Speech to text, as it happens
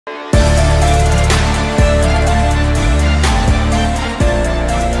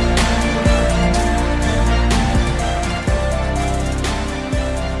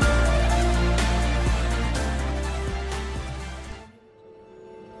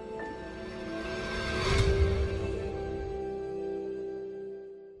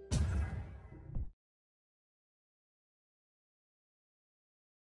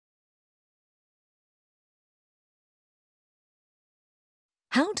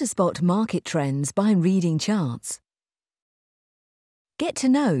How to spot market trends by reading charts. Get to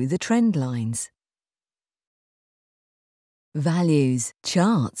know the trend lines. Values,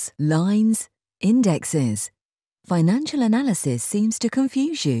 charts, lines, indexes. Financial analysis seems to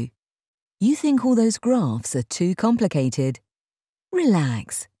confuse you. You think all those graphs are too complicated.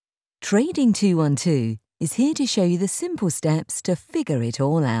 Relax. Trading 212 is here to show you the simple steps to figure it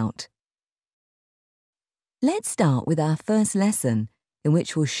all out. Let's start with our first lesson, in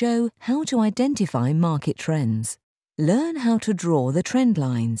which we'll show how to identify market trends. Learn how to draw the trend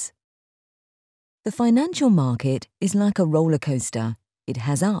lines. The financial market is like a roller coaster. It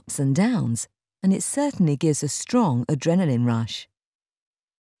has ups and downs, and it certainly gives a strong adrenaline rush.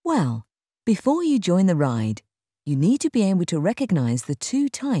 Well, before you join the ride, you need to be able to recognize the two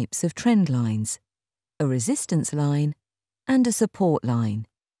types of trend lines, a resistance line and a support line.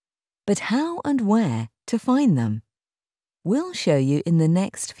 But how and where to find them? We'll show you in the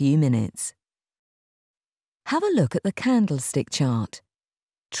next few minutes. Have a look at the candlestick chart.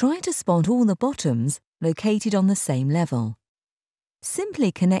 Try to spot all the bottoms located on the same level.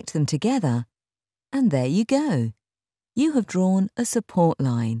 Simply connect them together, and there you go. You have drawn a support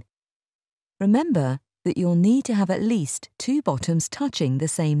line. Remember that you'll need to have at least two bottoms touching the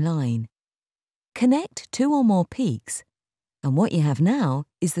same line. Connect two or more peaks, and what you have now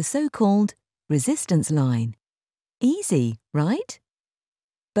is the so-called resistance line. Easy, right?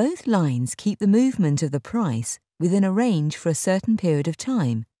 Both lines keep the movement of the price within a range for a certain period of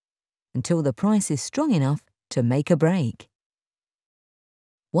time, until the price is strong enough to make a break.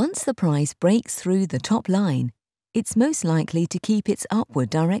 Once the price breaks through the top line, it's most likely to keep its upward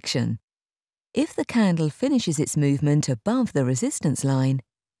direction. If the candle finishes its movement above the resistance line,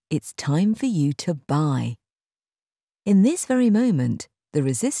 it's time for you to buy. In this very moment, the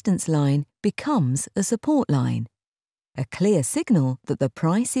resistance line becomes a support line, a clear signal that the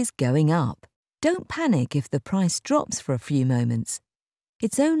price is going up. Don't panic if the price drops for a few moments.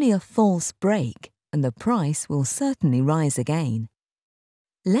 It's only a false break, and the price will certainly rise again.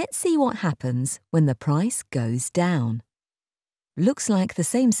 Let's see what happens when the price goes down. Looks like the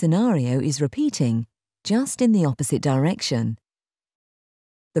same scenario is repeating, just in the opposite direction.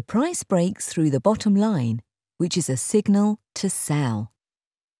 The price breaks through the bottom line, which is a signal to sell.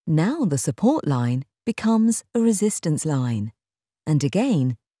 Now the support line becomes a resistance line. And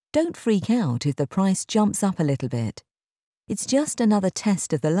again, don't freak out if the price jumps up a little bit. It's just another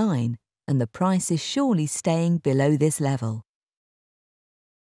test of the line, and the price is surely staying below this level.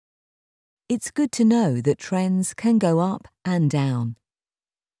 It's good to know that trends can go up and down.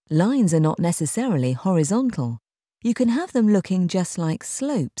 Lines are not necessarily horizontal. You can have them looking just like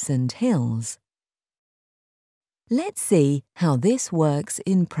slopes and hills. Let's see how this works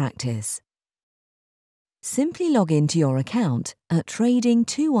in practice. Simply log into your account at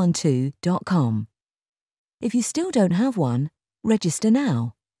trading212.com. If you still don't have one, register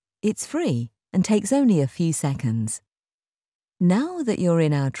now. It's free and takes only a few seconds. Now that you're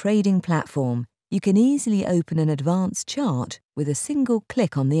in our trading platform, you can easily open an advanced chart with a single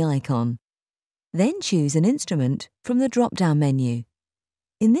click on the icon. Then choose an instrument from the drop-down menu.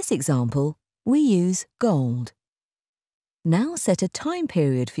 In this example, we use gold. Now set a time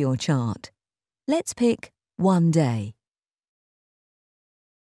period for your chart. Let's pick 1 day.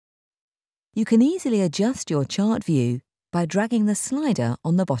 You can easily adjust your chart view by dragging the slider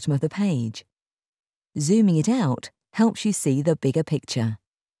on the bottom of the page. Zooming it out helps you see the bigger picture.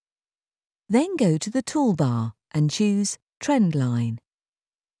 Then go to the toolbar and choose Trend Line.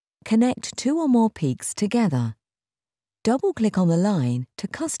 Connect two or more peaks together. Double-click on the line to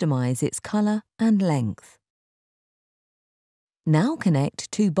customize its color and length. Now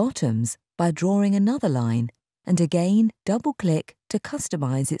connect two bottoms by drawing another line, and again double-click to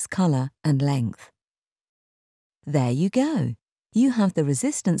customize its color and length. There you go. You have the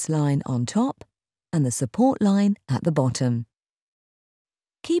resistance line on top and the support line at the bottom.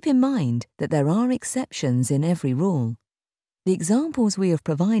 Keep in mind that there are exceptions in every rule. The examples we have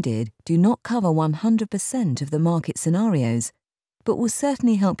provided do not cover 100% of the market scenarios, but will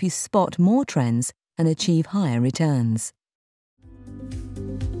certainly help you spot more trends and achieve higher returns.